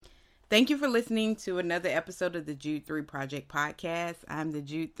Thank you for listening to another episode of the Jude 3 Project podcast. I'm the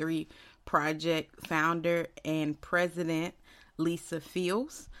Jude 3 Project founder and president, Lisa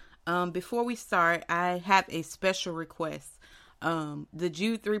Fields. Before we start, I have a special request. The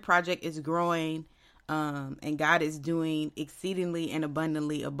Jude 3 Project is growing, and God is doing exceedingly and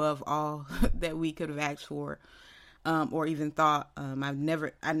abundantly above all that we could have asked for. Or even thought. I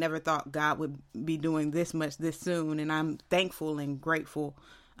never thought God would be doing this much this soon, and I'm thankful and grateful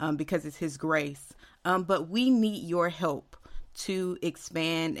because it's His grace. But we need your help to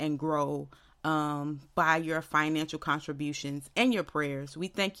expand and grow by your financial contributions and your prayers. We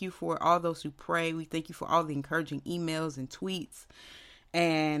thank you for all those who pray. We thank you for all the encouraging emails and tweets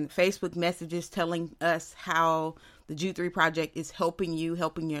and Facebook messages telling us how the Jude 3 Project is helping you,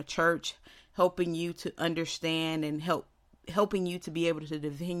 helping your church, helping you to understand and helping you to be able to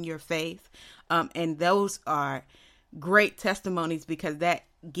defend your faith. And those are great testimonies because that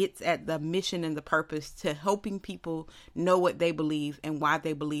gets at the mission and the purpose to helping people know what they believe and why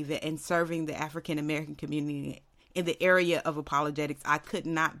they believe it and serving the African American community in the area of apologetics. I could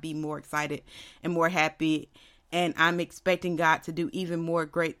not be more excited and more happy. And I'm expecting God to do even more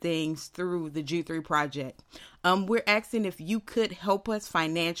great things through the Jude 3 Project. We're asking if you could help us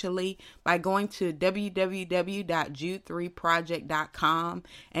financially by going to www.jude3project.com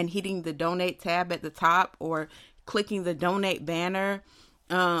and hitting the donate tab at the top or clicking the donate banner.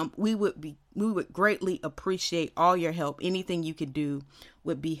 We would greatly appreciate all your help. Anything you could do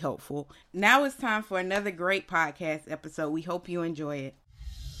would be helpful. Now it's time for another great podcast episode. We hope you enjoy it.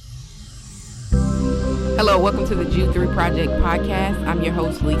 Hello, welcome to the Jude 3 Project podcast. I'm your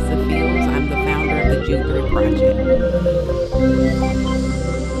host, Lisa Fields. I'm the founder of the Jude 3 Project.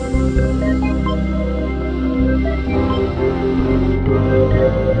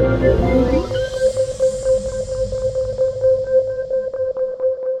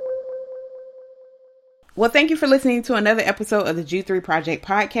 Well, thank you for listening to another episode of the Jude 3 Project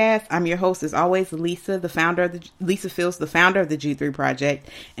podcast. I'm your host, as always, Lisa, Lisa Fields, the founder of the Jude 3 Project.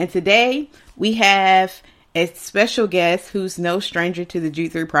 And today we have a special guest who's no stranger to the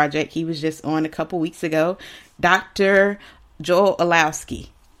Jude 3 Project. He was just on a couple weeks ago, Dr. Joel Orlowski.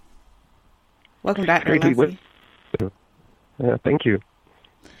 Welcome, Dr. Orlowski. Thank you.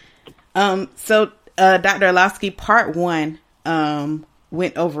 So Dr. Orlowski, part one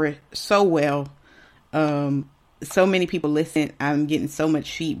went over so well. So many people listen. I'm getting so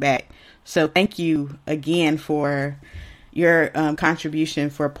much feedback. So thank you again for your contribution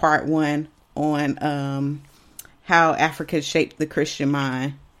for part one on how Africa shaped the Christian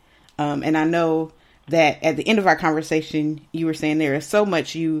mind. And I know that at the end of our conversation, you were saying there is so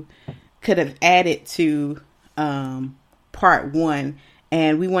much you could have added to part one.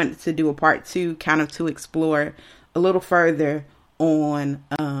 And we wanted to do a part two, kind of to explore a little further on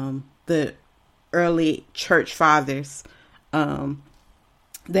the early church fathers that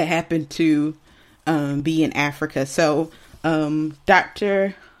happened to be in Africa. So,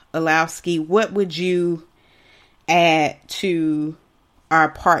 Dr. Orlowski, what would you add to our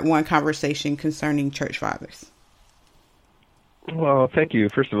part one conversation concerning church fathers? Well, thank you,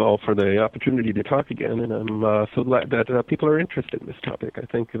 first of all, for the opportunity to talk again. And I'm so glad that people are interested in this topic. I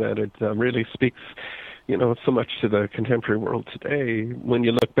think that it really speaks so much to the contemporary world today when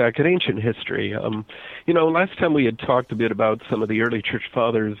you look back at ancient history. Last time we had talked a bit about some of the early church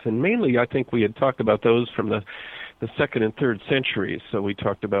fathers, and mainly I think we had talked about those from the second and third centuries. So we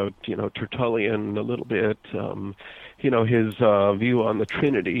talked about, Tertullian a little bit, his view on the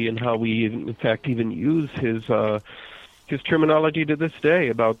Trinity and how we, in fact, even use his terminology to this day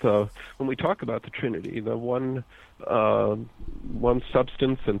about when we talk about the Trinity, the one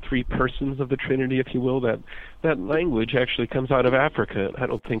substance and three persons of the Trinity, if you will. That language actually comes out of Africa. I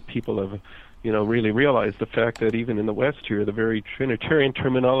don't think people have, really realized the fact that even in the West here, the very Trinitarian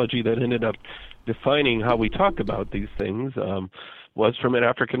terminology that ended up defining how we talk about these things was from an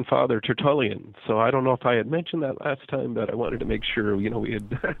African father, Tertullian. So I don't know if I had mentioned that last time, but I wanted to make sure, we had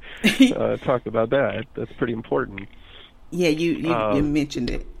talked about that. That's pretty important. Yeah, you mentioned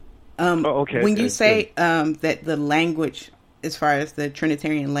it. Okay. When you say that the language, as far as the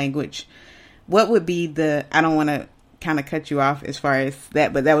Trinitarian language, what would be I don't want to kind of cut you off as far as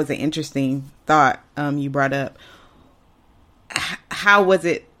that, but that was an interesting thought you brought up. How was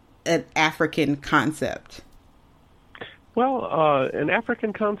it an African concept? Well, an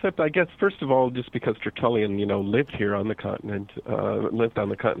African concept, I guess, first of all, just because Tertullian, lived here on the continent, lived on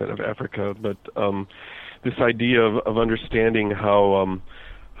the continent of Africa, but this idea of understanding how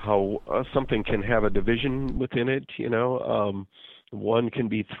something can have a division within it, one can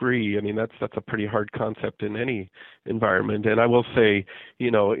be three. I mean, that's a pretty hard concept in any environment. And I will say,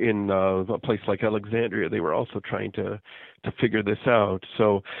 in a place like Alexandria, they were also trying to figure this out.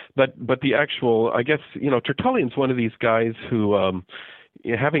 So, but the actual, I guess, Tertullian's one of these guys who,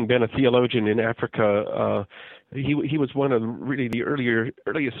 having been a theologian in Africa, he was one of really the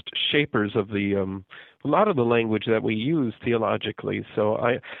earliest shapers of the a lot of the language that we use theologically. So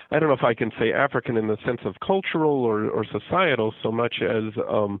I don't know if I can say African in the sense of cultural or societal so much as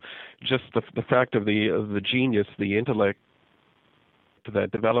just the fact of the genius, the intellect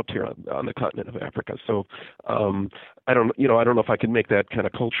that developed here on the continent of Africa. So I don't know if I can make that kind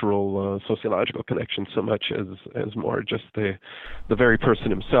of cultural sociological connection so much as more just the very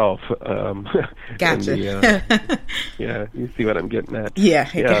person himself. Gotcha. Yeah, you see what I'm getting at. Yeah.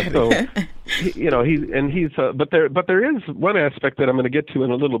 So but there is one aspect that I'm going to get to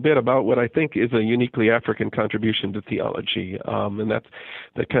in a little bit about what I think is a uniquely African contribution to theology, and that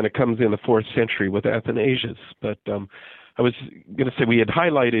kind of comes in the 4th century with Athanasius. But I was going to say we had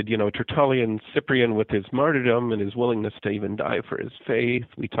highlighted, Tertullian, Cyprian with his martyrdom and his willingness to even die for his faith.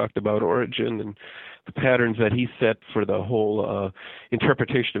 We talked about Origen and the patterns that he set for the whole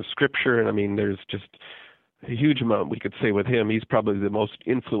interpretation of Scripture. And I mean, there's just a huge amount we could say with him. He's probably the most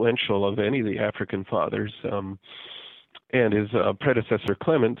influential of any of the African fathers, and his predecessor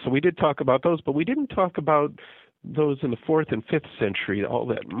Clement. So we did talk about those, but we didn't talk about those in the 4th and 5th century all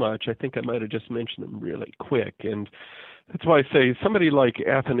that much. I think I might have just mentioned them really quick, and that's why I say somebody like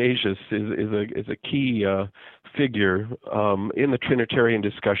Athanasius is a key figure in the Trinitarian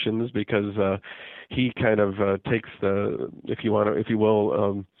discussions, because he kind of takes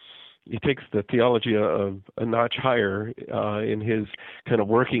he takes the theology a notch higher in his kind of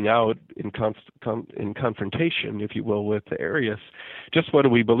working out in confrontation, if you will, with Arius. Just what do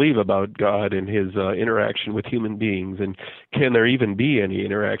we believe about God and his interaction with human beings, and can there even be any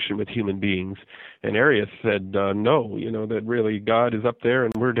interaction with human beings? And Arius said, no, that really God is up there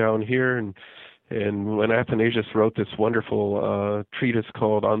and we're down here. And when Athanasius wrote this wonderful treatise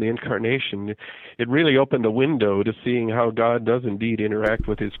called On the Incarnation, it really opened a window to seeing how God does indeed interact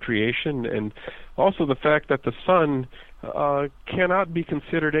with his creation, and also the fact that the Son cannot be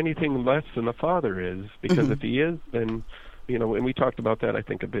considered anything less than the Father is, because if he is, then, and we talked about that, I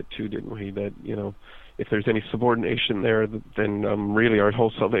think, a bit too, didn't we, that, if there's any subordination there, then really our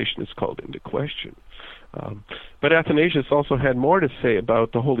whole salvation is called into question. But Athanasius also had more to say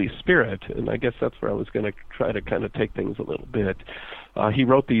about the Holy Spirit, and I guess that's where I was going to try to kind of take things a little bit. He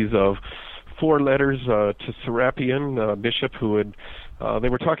wrote these 4 letters to Serapion, bishop, who had they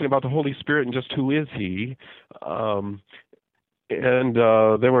were talking about the Holy Spirit and just who is he. And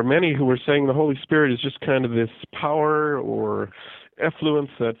there were many who were saying the Holy Spirit is just kind of this power or effluence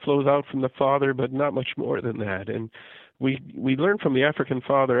that flows out from the Father, but not much more than that. And we learned from the African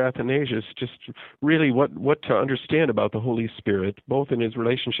father Athanasius just really what to understand about the Holy Spirit, both in his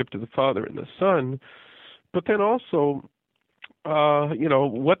relationship to the Father and the Son, but then also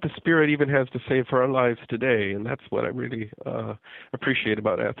what the Spirit even has to say for our lives today. And that's what I really appreciate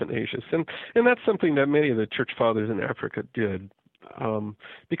about Athanasius. And that's something that many of the church fathers in Africa did,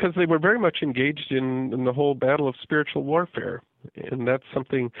 because they were very much engaged in the whole battle of spiritual warfare. And that's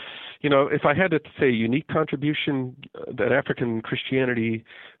something, if I had to say a unique contribution that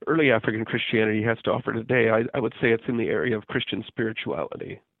early African Christianity has to offer today, I would say it's in the area of Christian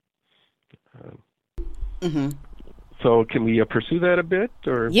spirituality. So can we pursue that a bit?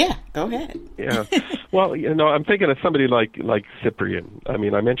 Or yeah, go ahead. Yeah. Well, I'm thinking of somebody like Cyprian. I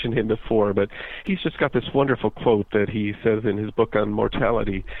mean, I mentioned him before, but he's just got this wonderful quote that he says in his book on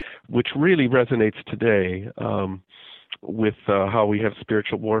mortality, which really resonates today. With how we have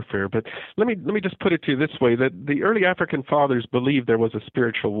spiritual warfare. But let me just put it to you this way, that the early African fathers believed there was a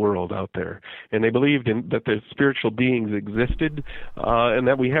spiritual world out there, and they believed that the spiritual beings existed, and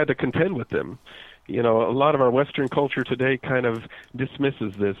that we had to contend with them. A lot of our Western culture today kind of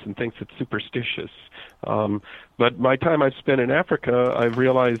dismisses this and thinks it's superstitious. But my time I've spent in Africa, I've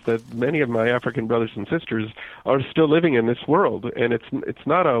realized that many of my African brothers and sisters are still living in this world, and it's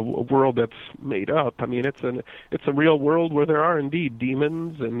not a world that's made up. I mean, it's a real world where there are indeed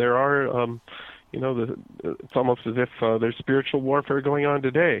demons, and there are, it's almost as if there's spiritual warfare going on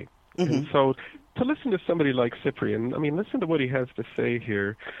today. And so to listen to somebody like Cyprian, I mean, listen to what he has to say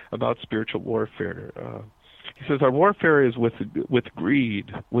here about spiritual warfare. He says, our warfare is with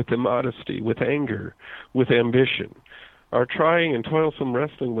greed, with immodesty, with anger, with ambition. Our trying and toilsome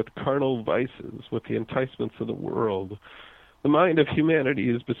wrestling with carnal vices, with the enticements of the world. The mind of humanity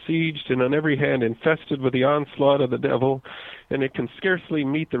is besieged and on every hand infested with the onslaught of the devil, and it can scarcely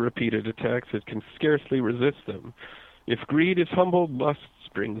meet the repeated attacks. It can scarcely resist them. If greed is humbled, lust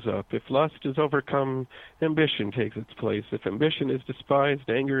springs up. If lust is overcome, ambition takes its place. If ambition is despised,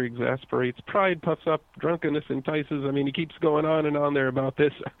 anger exasperates. Pride puffs up, drunkenness entices. I mean, he keeps going on and on there about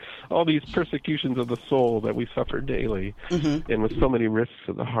this, all these persecutions of the soul that we suffer daily, and with so many risks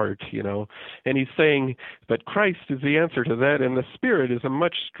of the heart, you know. And he's saying that Christ is the answer to that, and the Spirit is a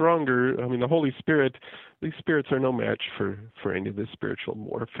much stronger, I mean, the Holy Spirit, these spirits are no match for any of this spiritual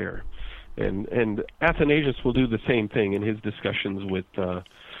warfare. And Athanasius will do the same thing in his discussions with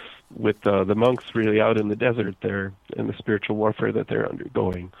the monks really out in the desert there and the spiritual warfare that they're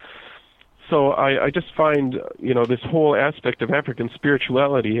undergoing. So I just find, you know, this whole aspect of African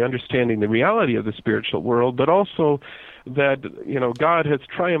spirituality, understanding the reality of the spiritual world, but also that, you know, God has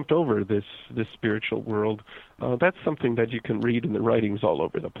triumphed over this spiritual world. That's something that you can read in the writings all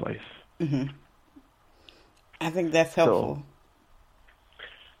over the place. Mm-hmm. I think that's helpful.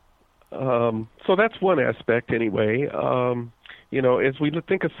 So that's one aspect anyway. You know, as we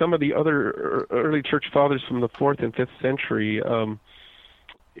think of some of the other early church fathers from the 4th and 5th century,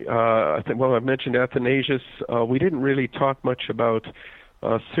 I think, well, I've mentioned Athanasius. We didn't really talk much about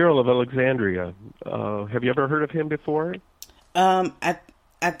Cyril of Alexandria. Have you ever heard of him before? I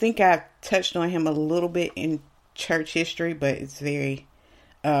think I've touched on him a little bit in church history, but it's very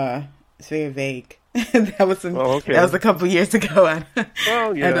vague. That was a couple years ago.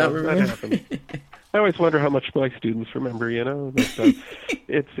 Well, yeah, that happens. I always wonder how much my students remember, you know. But,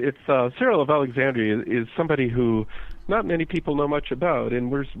 it's Cyril of Alexandria is somebody who not many people know much about,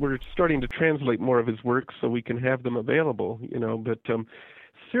 and we're starting to translate more of his works so we can have them available, you know. But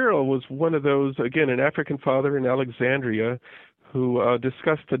Cyril was one of those, again, an African father in Alexandria who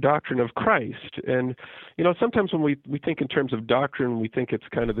discussed the doctrine of Christ. And, you know, sometimes when we think in terms of doctrine, we think it's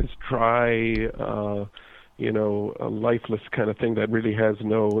kind of this dry, you know, a lifeless kind of thing that really has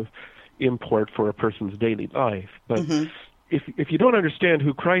no import for a person's daily life. But if you don't understand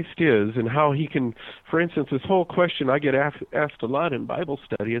who Christ is and how he can, for instance, this whole question I get asked a lot in Bible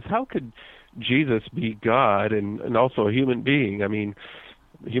study is, how could Jesus be God and also a human being? I mean,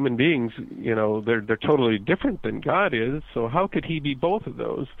 human beings, you know, they're totally different than God is, so how could he be both of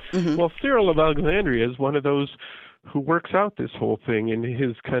those? Well, Cyril of Alexandria is one of those who works out this whole thing in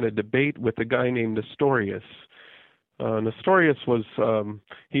his kind of debate with a guy named Nestorius. Nestorius was,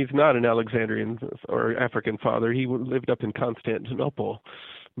 he's not an Alexandrian or African father. He lived up in Constantinople.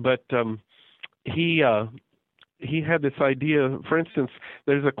 But he had this idea, for instance,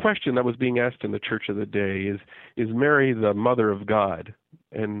 there's a question that was being asked in the church of the day, is Mary the mother of God?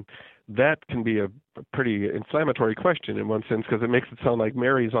 And that can be a pretty inflammatory question in one sense, because it makes it sound like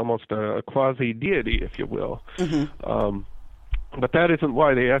Mary is almost a quasi-deity, if you will. But that isn't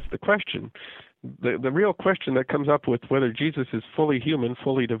why they asked the question. The real question that comes up with whether Jesus is fully human,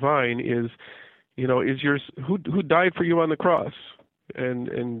 fully divine is, you know, is yours who died for you on the cross?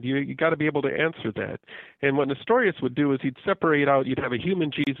 And you got to be able to answer that. And what Nestorius would do is he'd separate out, you'd have a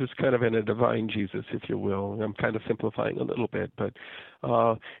human Jesus kind of and a divine Jesus, if you will. I'm kind of simplifying a little bit, but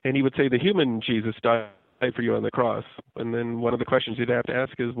and he would say the human Jesus died for you on the cross. And then one of the questions you'd have to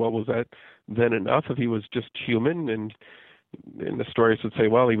ask is, well, was that then enough if he was just human? And Nestorius would say,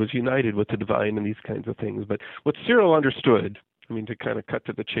 well, he was united with the divine and these kinds of things. But what Cyril understood, I mean, to kind of cut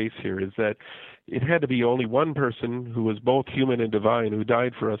to the chase here, is that it had to be only one person who was both human and divine who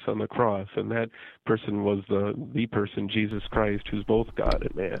died for us on the cross, and that person was the person, Jesus Christ, who's both God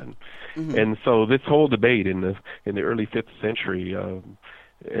and man. And so this whole debate in the early 5th century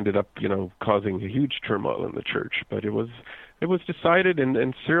ended up, you know, causing a huge turmoil in the church. But it was decided,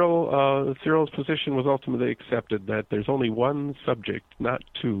 and Cyril's position was ultimately accepted, that there's only one subject, not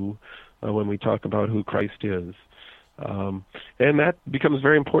two, when we talk about who Christ is. And that becomes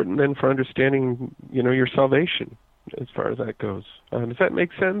very important then for understanding, you know, your salvation as far as that goes. Does that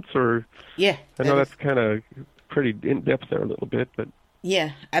make sense? Or yeah, I know that's kind of pretty in depth there a little bit, but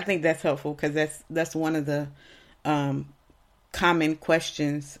yeah, I think that's helpful because that's one of the common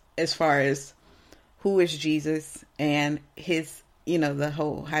questions as far as who is Jesus and his, you know, the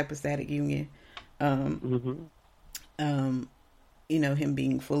whole hypostatic union. You know, him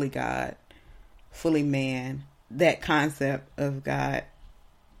being fully God, fully man. That concept of God,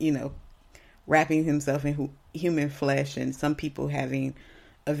 you know, wrapping himself in human flesh, and some people having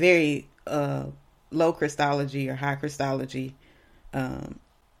a very low Christology or high Christology.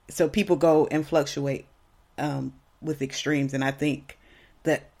 So people go and fluctuate with extremes. And I think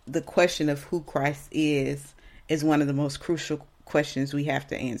that the question of who Christ is one of the most crucial questions we have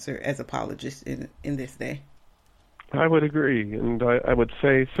to answer as apologists in this day. I would agree, and I would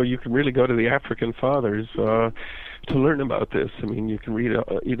say, so you can really go to the African fathers to learn about this. I mean, you can read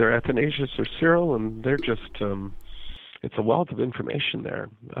either Athanasius or Cyril, and they're just it's a wealth of information there.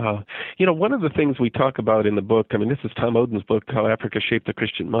 One of the things we talk about in the book, I mean, this is Tom Oden's book, How Africa Shaped the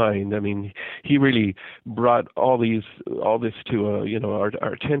Christian Mind. I mean, he really brought all this to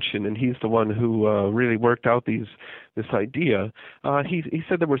our attention, and he's the one who really worked out this idea. He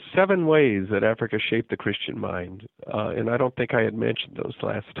said there were 7 ways that Africa shaped the Christian mind, and I don't think I had mentioned those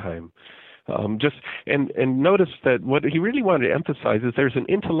last time. And notice that what he really wanted to emphasize is there's an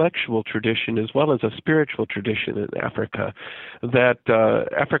intellectual tradition as well as a spiritual tradition in Africa that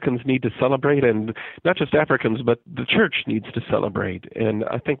Africans need to celebrate, and not just Africans, but the church needs to celebrate. And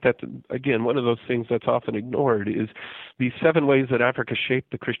I think that, again, one of those things that's often ignored is these 7 ways that Africa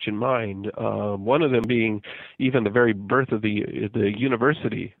shaped the Christian mind. One of them being even the very birth of the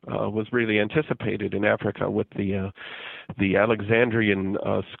university was really anticipated in Africa with the Alexandrian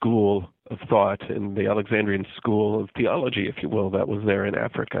school of thought and the Alexandrian school of theology, if you will, that was there in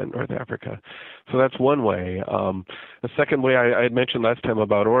Africa, in North Africa. So that's one way. A second way I had mentioned last time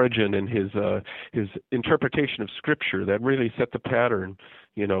about Origen and his interpretation of Scripture that really set the pattern,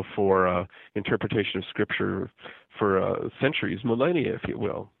 for interpretation of Scripture for centuries, millennia, if you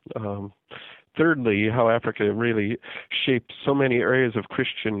will. Thirdly, how Africa really shaped so many areas of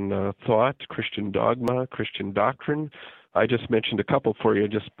Christian thought, Christian dogma, Christian doctrine. I just mentioned a couple for you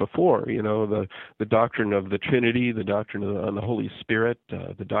just before, the doctrine of the Trinity, the doctrine of the Holy Spirit,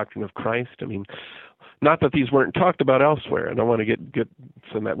 the doctrine of Christ. I mean, not that these weren't talked about elsewhere. I don't want to get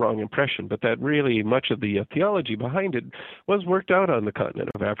some that wrong impression, but that really much of the theology behind it was worked out on the continent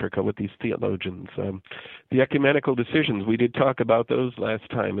of Africa with these theologians. The ecumenical decisions, we did talk about those last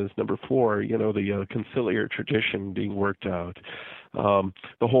time as number 4, the conciliar tradition being worked out.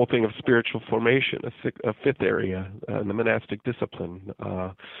 The whole thing of spiritual formation, a 5th area, the monastic discipline.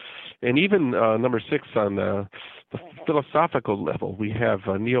 And even number 6 on the philosophical level, we have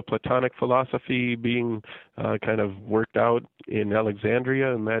Neoplatonic philosophy being kind of worked out in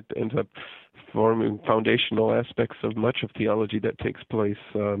Alexandria, and that ends up forming foundational aspects of much of theology that takes place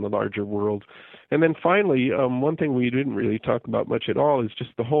in the larger world. And then finally, one thing we didn't really talk about much at all is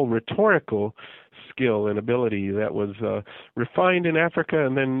just the whole rhetorical skill and ability that was refined in Africa.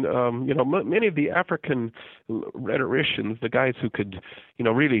 And then, many of the African rhetoricians, the guys who could,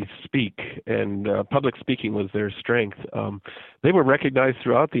 really speak, and public speaking was their strength, they were recognized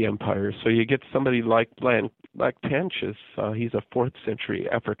throughout the empire. So you get somebody like Lactantius, he's a 4th century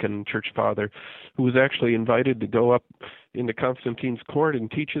African church father who was actually invited to go up into Constantine's court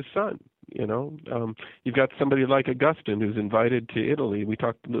and teach his son. You've got somebody like Augustine who's invited to Italy. We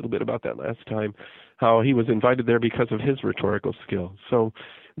talked a little bit about that last time, how he was invited there because of his rhetorical skill. So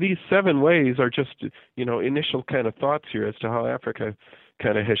these 7 ways are just, initial kind of thoughts here as to how Africa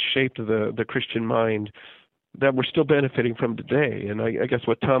kind of has shaped the Christian mind that we're still benefiting from today. And I guess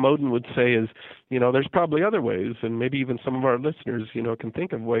what Tom Oden would say is, there's probably other ways, and maybe even some of our listeners, can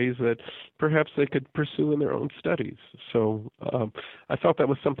think of ways that perhaps they could pursue in their own studies. So I felt that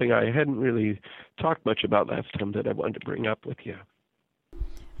was something I hadn't really talked much about last time that I wanted to bring up with you.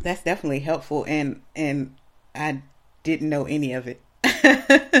 That's definitely helpful, and I didn't know any of it.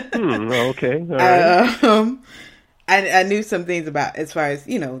 Okay. All right. I knew some things about, as far as,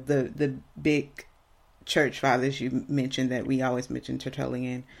 the big church fathers you mentioned that we always mention,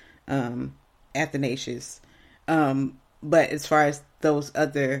 Tertullian, Athanasius. But as far as those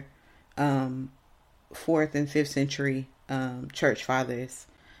other 4th and 5th century church fathers,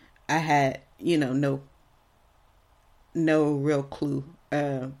 I had, no real clue.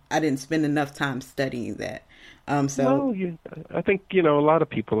 I didn't spend enough time studying that. I think a lot of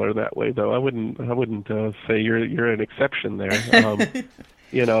people are that way, though. I wouldn't say you're an exception there.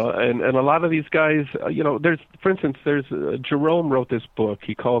 And a lot of these guys, there's Jerome wrote this book.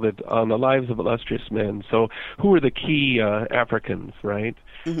 He called it On the Lives of Illustrious Men. So who are the key Africans, right?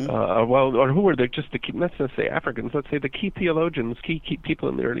 Mm-hmm. Or who are just the key, let's not say Africans, let's say the key theologians, key people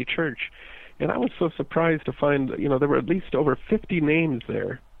in the early church. And I was so surprised to find, there were at least over 50 names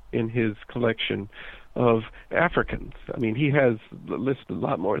there in his collection of Africans. I mean, he has listed a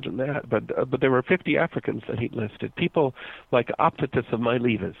lot more than that, but there were 50 Africans that he listed. People like Optatus of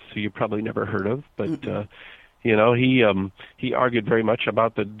Miletus, who you probably never heard of, but he argued very much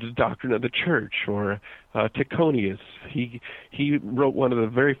about the doctrine of the church. Or Tychonius, he wrote one of the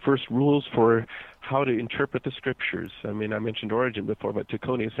very first rules for how to interpret the scriptures. I mean, I mentioned Origen before, but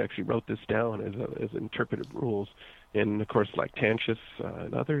Tychonius actually wrote this down as interpretive rules, and of course Lactantius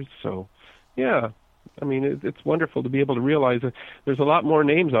and others. So, yeah. I mean, it's wonderful to be able to realize that there's a lot more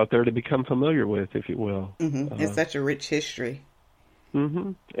names out there to become familiar with, if you will. Mm-hmm. It's such a rich history.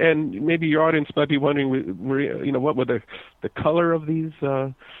 Mm-hmm. And maybe your audience might be wondering, what were the color of these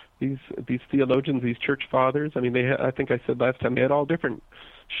these theologians, these church fathers. I mean, I think I said last time they had all different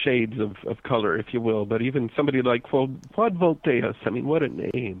shades of color, if you will. But even somebody like Claude Voltaire, I mean, what a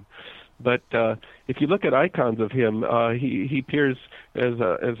name! But if you look at icons of him, he appears as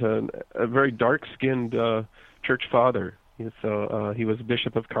a very dark-skinned church father. So he was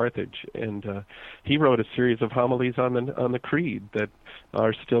Bishop of Carthage, and he wrote a series of homilies on the Creed that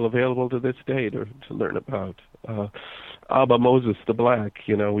are still available to this day to learn about. Abba Moses the Black,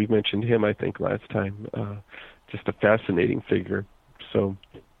 we mentioned him, I think, last time. Just a fascinating figure. So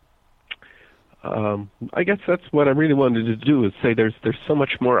I guess that's what I really wanted to do, is say there's so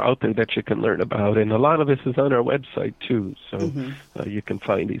much more out there that you can learn about, and a lot of this is on our website too, so you can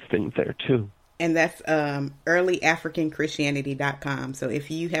find these things there too. And that's earlyafricanchristianity.com. So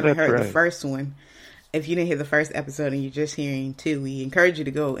if you haven't heard the first one, if you didn't hear the first episode and you're just hearing two, we encourage you to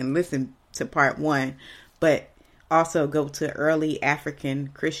go and listen to part one, but also go to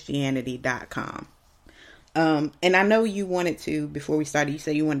earlyafricanchristianity.com. And I know you wanted to, before we started, you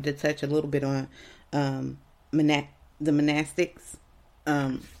said you wanted to touch a little bit on the monastics.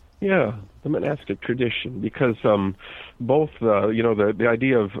 Yeah, the monastic tradition, because both the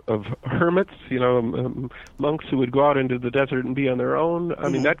idea of hermits, monks who would go out into the desert and be on their own. I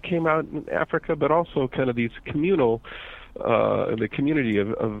mean, that came out in Africa, but also kind of these communal, the community of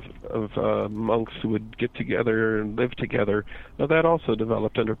monks who would get together and live together. Now that also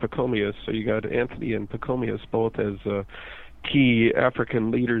developed under Pachomius. So you got Anthony and Pachomius both as key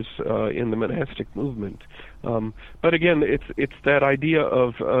African leaders in the monastic movement. But again, it's that idea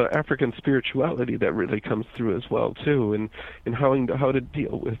of African spirituality that really comes through as well too, and how to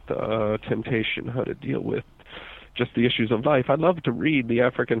deal with temptation, how to deal with just the issues of life. I love to read the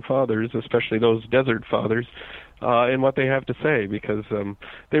African fathers, especially those desert fathers, and what they have to say, because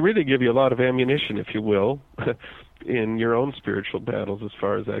they really give you a lot of ammunition, if you will, in your own spiritual battles as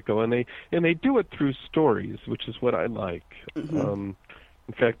far as that go. And they do it through stories, which is what I like. In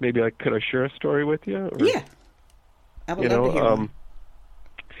fact, maybe could I share a story with you? Or, yeah, I would love to hear one.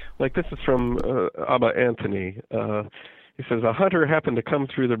 Like this is from Abba Anthony. He says, a hunter happened to come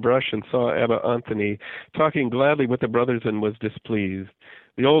through the brush and saw Abba Anthony talking gladly with the brothers and was displeased.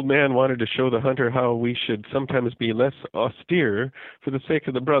 The old man wanted to show the hunter how we should sometimes be less austere for the sake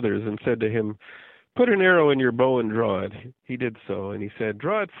of the brothers, and said to him, put an arrow in your bow and draw it. He did so, and he said,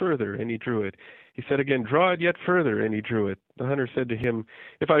 draw it further, and he drew it. He said again, draw it yet further, and he drew it. The hunter said to him,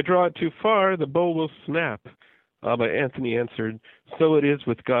 if I draw it too far, the bow will snap. Abba Anthony answered, so it is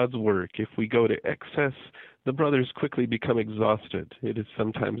with God's work. If we go to excess, the brothers quickly become exhausted. It is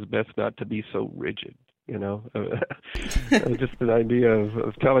sometimes best not to be so rigid. Just an idea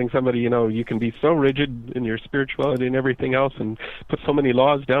of telling somebody, you can be so rigid in your spirituality and everything else and put so many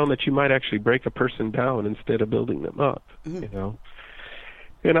laws down that you might actually break a person down instead of building them up, And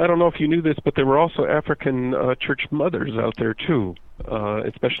I don't know if you knew this, but there were also African church mothers out there too,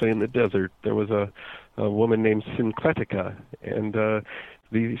 especially in the desert. There was a woman named Syncletica, and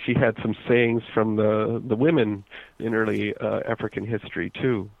she had some sayings from the women in early African history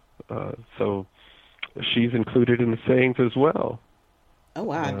too. So she's included in the sayings as well. Oh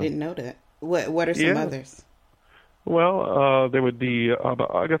wow, I didn't know that. What are some others? Well, there would be Abba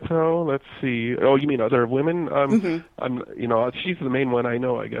Agatho. Let's see. Oh, you mean other women? She's the main one I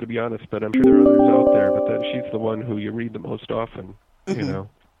know. I got to be honest, but I'm sure there are others out there. But she's the one who you read the most often.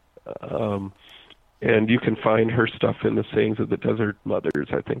 And you can find her stuff in the Sayings of the Desert Mothers.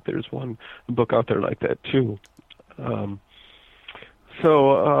 I think there's one book out there like that too.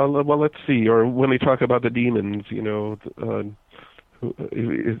 Well, let's see. Or when they talk about the demons, do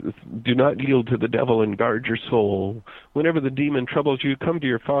not yield to the devil and guard your soul. Whenever the demon troubles you, come to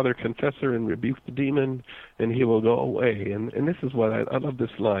your father confessor and rebuke the demon, and he will go away. And this is what I love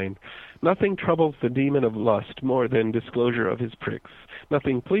this line. Nothing troubles the demon of lust more than disclosure of his pricks.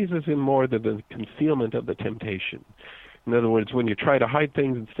 Nothing pleases him more than the concealment of the temptation. In other words, when you try to hide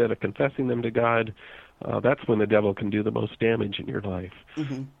things instead of confessing them to God, that's when the devil can do the most damage in your life.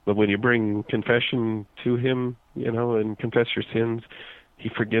 But when you bring confession to him, and confess your sins, he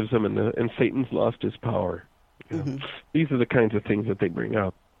forgives them, and Satan's lost his power. These are the kinds of things that they bring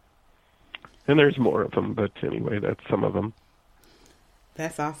up. And there's more of them, but anyway, that's some of them.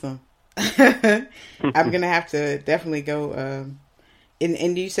 That's awesome. I'm going to have to definitely go.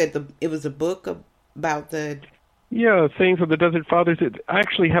 And you said it was a book about the... Yeah, Sayings of the Desert Fathers. I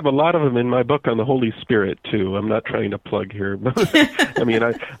actually have a lot of them in my book on the Holy Spirit, too. I'm not trying to plug here. But I mean,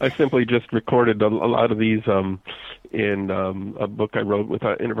 I simply just recorded a lot of these in a book I wrote with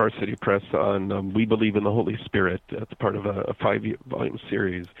InterVarsity Press on We Believe in the Holy Spirit. That's part of a 5-volume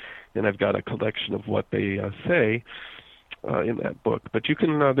series. And I've got a collection of what they say. in that book. But you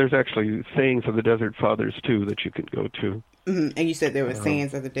can there's actually sayings of the Desert Fathers too that you can go to. Mm-hmm. And you said there were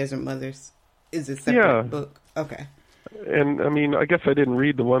sayings of the Desert Mothers. Is a separate book? Okay. And I mean, I guess I didn't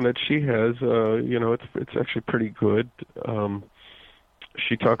read the one that she has. It's actually pretty good.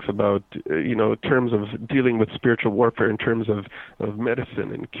 She talks about terms of dealing with spiritual warfare in terms of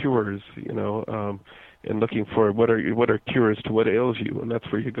medicine and cures. And looking for what are cures to what ails you, and that's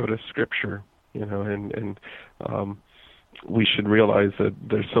where you go to Scripture. And we should realize that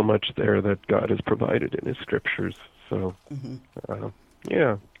there's so much there that God has provided in His Scriptures. So,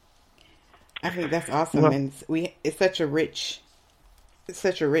 yeah. I think that's awesome, well, and it's such a rich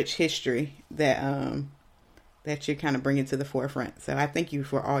history that that you kind of bring it to the forefront. So I thank you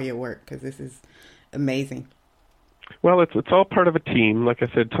for all your work, because this is amazing. Well, it's all part of a team. Like I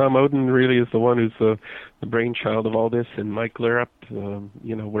said, Tom Oden really is the one who's the brainchild of all this, and Mike Lerup,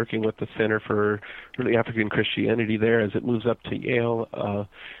 working with the Center for Early African Christianity there as it moves up to Yale.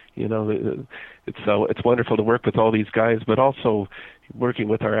 It's wonderful to work with all these guys, but also working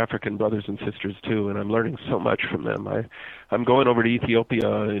with our African brothers and sisters too, and I'm learning so much from them. I'm going over to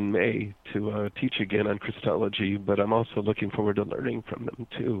Ethiopia in May to teach again on Christology, but I'm also looking forward to learning from them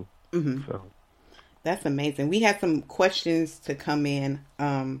too. Mm-hmm. So that's amazing. We had some questions to come in,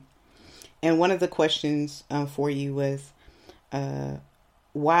 and one of the questions for you was,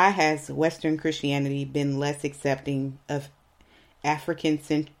 why has Western Christianity been less accepting of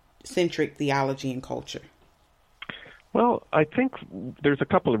African-centric theology and culture? Well, I think there's a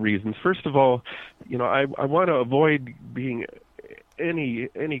couple of reasons. First of all, I want to avoid being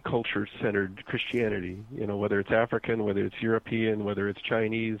any culture-centered Christianity, whether it's African, whether it's European, whether it's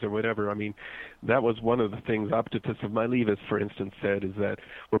Chinese or whatever. I mean, that was one of the things Optatus of Milevis, for instance, said, is that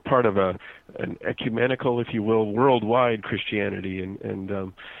we're part of an ecumenical, if you will, worldwide Christianity.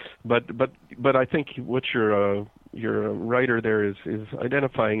 But I think what your writer there is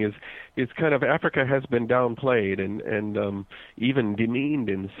identifying is kind of Africa has been downplayed and even demeaned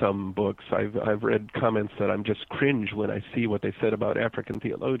in some books. I've read comments that I'm just cringe when I see what they said about African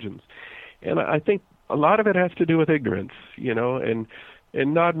theologians, and I think a lot of it has to do with ignorance, and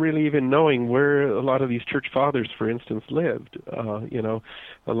not really even knowing where a lot of these church fathers, for instance, lived.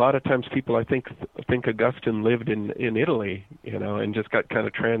 A lot of times people, I think Augustine lived in Italy, and just got kind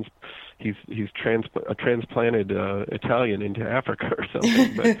of transplanted Italian into Africa or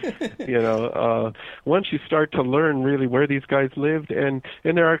something. But once you start to learn really where these guys lived, and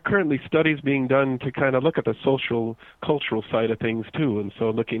there are currently studies being done to kind of look at the social cultural side of things too. And so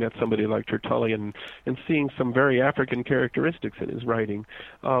looking at somebody like Tertullian and seeing some very African characteristics in his writing.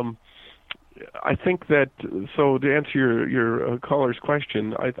 I think that, so to answer your caller's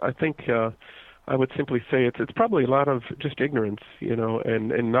question, I think I would simply say it's probably a lot of just ignorance,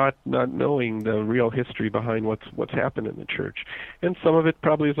 and not knowing the real history behind what's happened in the church. And some of it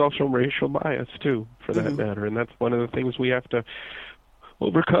probably is also racial bias too, for that matter. And that's one of the things we have to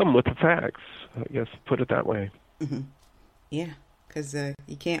overcome with the facts, I guess, put it that way. Mm-hmm. Yeah, because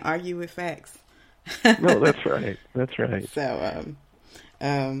you can't argue with facts. No, that's right. That's right. So,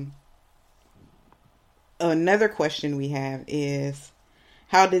 another question we have is,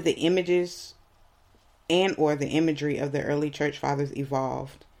 how did the images and or the imagery of the early church fathers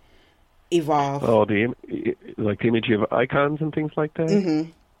evolve? Oh, the imagery of icons and things like that?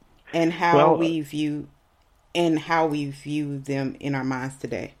 Mm-hmm. And how we view them in our minds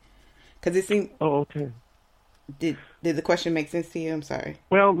today. Because it seemed... Oh, okay. Did the question make sense to you? I'm sorry.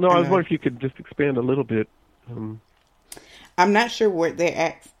 Well, no, I was wondering if you could just expand a little bit. I'm not sure what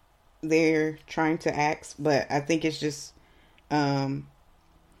they're trying to ask, but I think it's just kind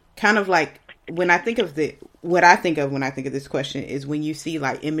of like what I think of when I think of this question is when you see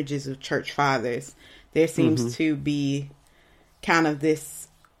like images of church fathers, there seems to be kind of this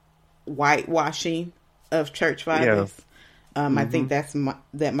whitewashing of church fathers. Yeah. I think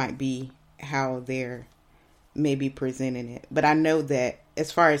that might be how they're maybe presenting it. But I know that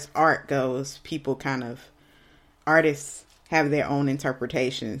as far as art goes, artists have their own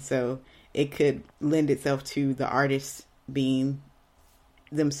interpretation. So it could lend itself to the artists being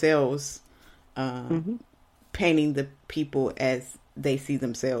themselves painting the people as they see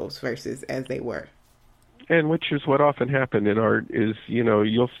themselves versus as they were. And which is what often happened in art is,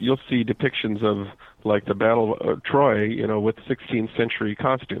 you'll see depictions of like the Battle of Troy, with 16th century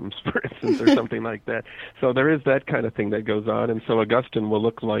costumes, for instance, or something like that. So there is that kind of thing that goes on, and so Augustine will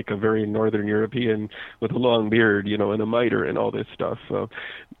look like a very Northern European with a long beard, and a mitre and all this stuff. So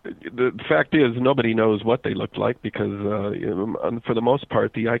the fact is, nobody knows what they looked like because, for the most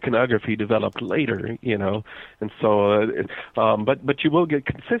part, the iconography developed later, and so, but you will get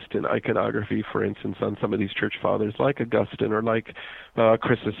consistent iconography, for instance, on some of these church fathers, like Augustine or like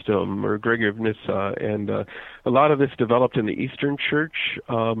Chrysostom or Gregory of Nyssa, and a lot of this developed in the Eastern Church,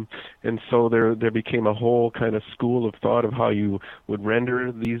 and so there became a whole kind of school of thought of how you would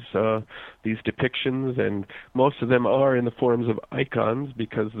render these depictions, and most of them are in the forms of icons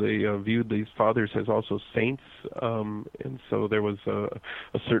because they viewed these fathers as also saints, and so there was a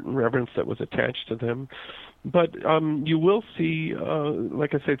certain reverence that was attached to them. But you will see,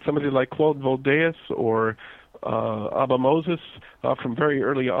 like I said, somebody like Claude Voldeus or Abba Moses from very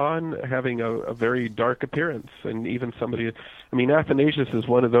early on having a very dark appearance, and even somebody, Athanasius is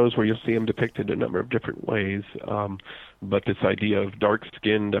one of those where you'll see him depicted a number of different ways, but this idea of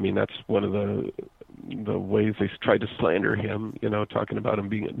dark-skinned, that's one of the ways they tried to slander him, talking about him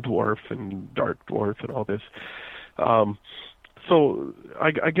being a dwarf and dark dwarf and all this. So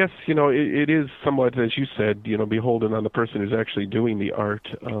I guess, it is somewhat, as you said, beholden on the person who's actually doing the art.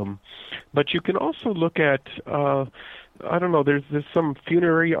 But you can also look at, there's some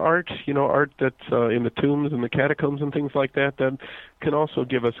funerary art, art that's in the tombs and the catacombs and things like that can also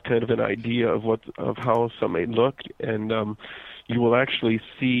give us kind of an idea of how somebody looked. And you will actually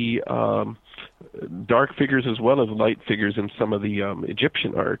see dark figures as well as light figures in some of the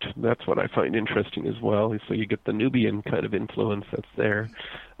Egyptian art. That's what I find interesting as well. So you get the Nubian kind of influence that's there.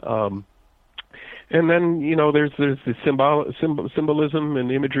 And then, there's the symbolism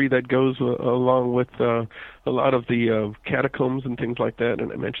and imagery that goes along with a lot of the catacombs and things like that. And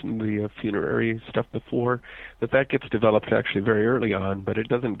I mentioned the funerary stuff before, that gets developed actually very early on, but it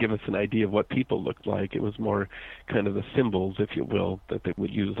doesn't give us an idea of what people looked like. It was more kind of the symbols, if you will, that they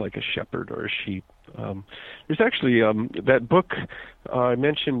would use, like a shepherd or a sheep. There's actually that book I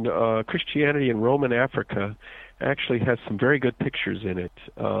mentioned, Christianity in Roman Africa, actually has some very good pictures in it.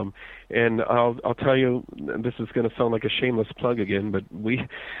 And I'll tell you, this is going to sound like a shameless plug again, but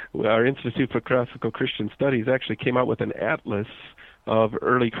our Institute for Classical Christian Studies actually came out with an atlas of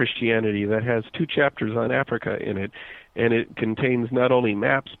early Christianity that has 2 chapters on Africa in it, and it contains not only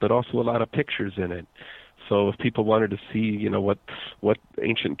maps but also a lot of pictures in it. So if people wanted to see, what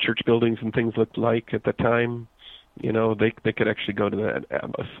ancient church buildings and things looked like at the time, they could actually go to that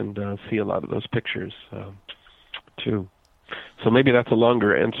atlas and see a lot of those pictures too. So maybe that's a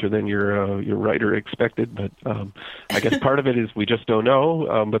longer answer than your writer expected, but I guess part of it is we just don't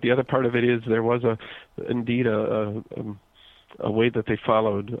know. But the other part of it is there was indeed a way that they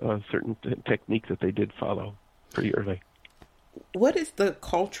followed, a certain technique that they did follow pretty early. What is the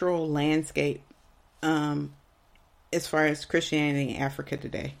cultural landscape as far as Christianity in Africa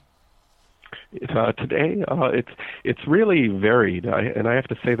today? Today, it's really varied, and I have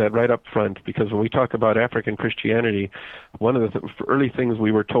to say that right up front, because when we talk about African Christianity, one of the early things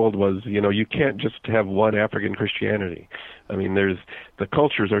we were told was, you can't just have one African Christianity. The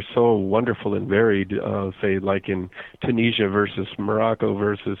cultures are so wonderful and varied, say like in Tunisia versus Morocco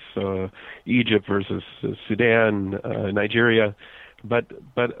versus Egypt versus Sudan, Nigeria. But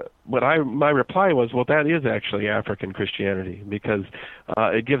my reply was, well, that is actually African Christianity, because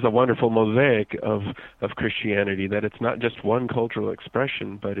it gives a wonderful mosaic of Christianity, that it's not just one cultural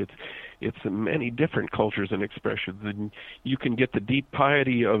expression, but it's many different cultures and expressions. And you can get the deep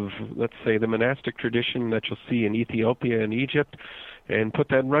piety of, let's say, the monastic tradition that you'll see in Ethiopia and Egypt, and put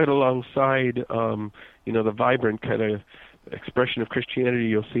that right alongside, the vibrant kind of expression of Christianity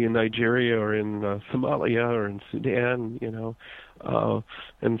you'll see in Nigeria or in Somalia or in Sudan,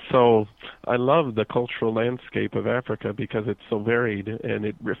 and so I love the cultural landscape of Africa because it's so varied, and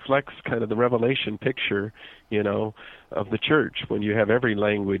it reflects kind of the Revelation picture, of the church, when you have every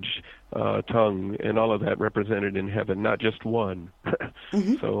language, tongue, and all of that represented in heaven, not just one.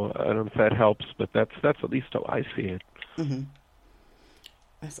 Mm-hmm. So I don't know if that helps, but that's at least how I see it. Mm-hmm.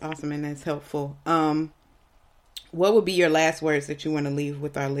 That's awesome, and that's helpful. What would be your last words that you want to leave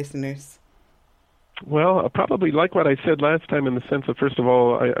with our listeners? Well, probably like what I said last time, in the sense of, first of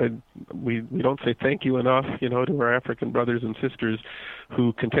all, we don't say thank you enough, to our African brothers and sisters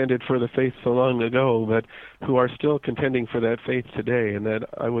who contended for the faith so long ago, but who are still contending for that faith today. And that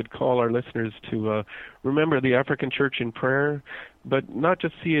I would call our listeners to remember the African Church in prayer, but not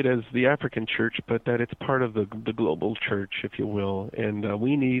just see it as the African church, but that it's part of the global church, if you will. And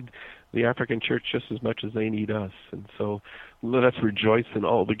we need the African church just as much as they need us. And so let us rejoice in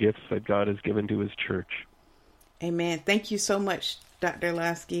all the gifts that God has given to his church. Amen. Thank you so much, Dr.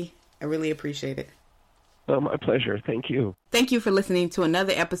 Lasky. I really appreciate it. My pleasure. Thank you. Thank you for listening to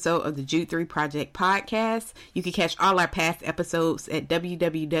another episode of the Jude 3 Project podcast. You can catch all our past episodes at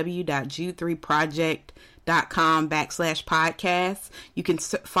www.jude3project.com/podcast. You can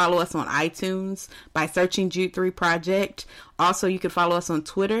follow us on iTunes by searching Jude 3 Project. Also, you can follow us on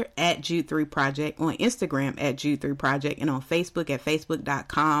Twitter at Jude 3 Project, on Instagram at Jude 3 Project, and on Facebook at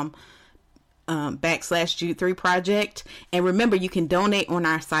facebook.com /Jude 3 Project. And remember, you can donate on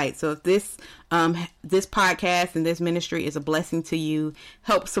our site. So if this podcast and this ministry is a blessing to you,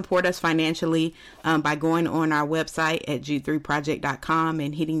 help support us financially by going on our website at jude3project.com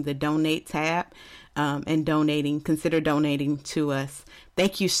and hitting the donate tab and consider donating to us.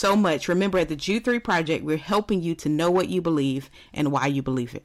 Thank you so much. Remember, at the Jude 3 Project, we're helping you to know what you believe and why you believe it.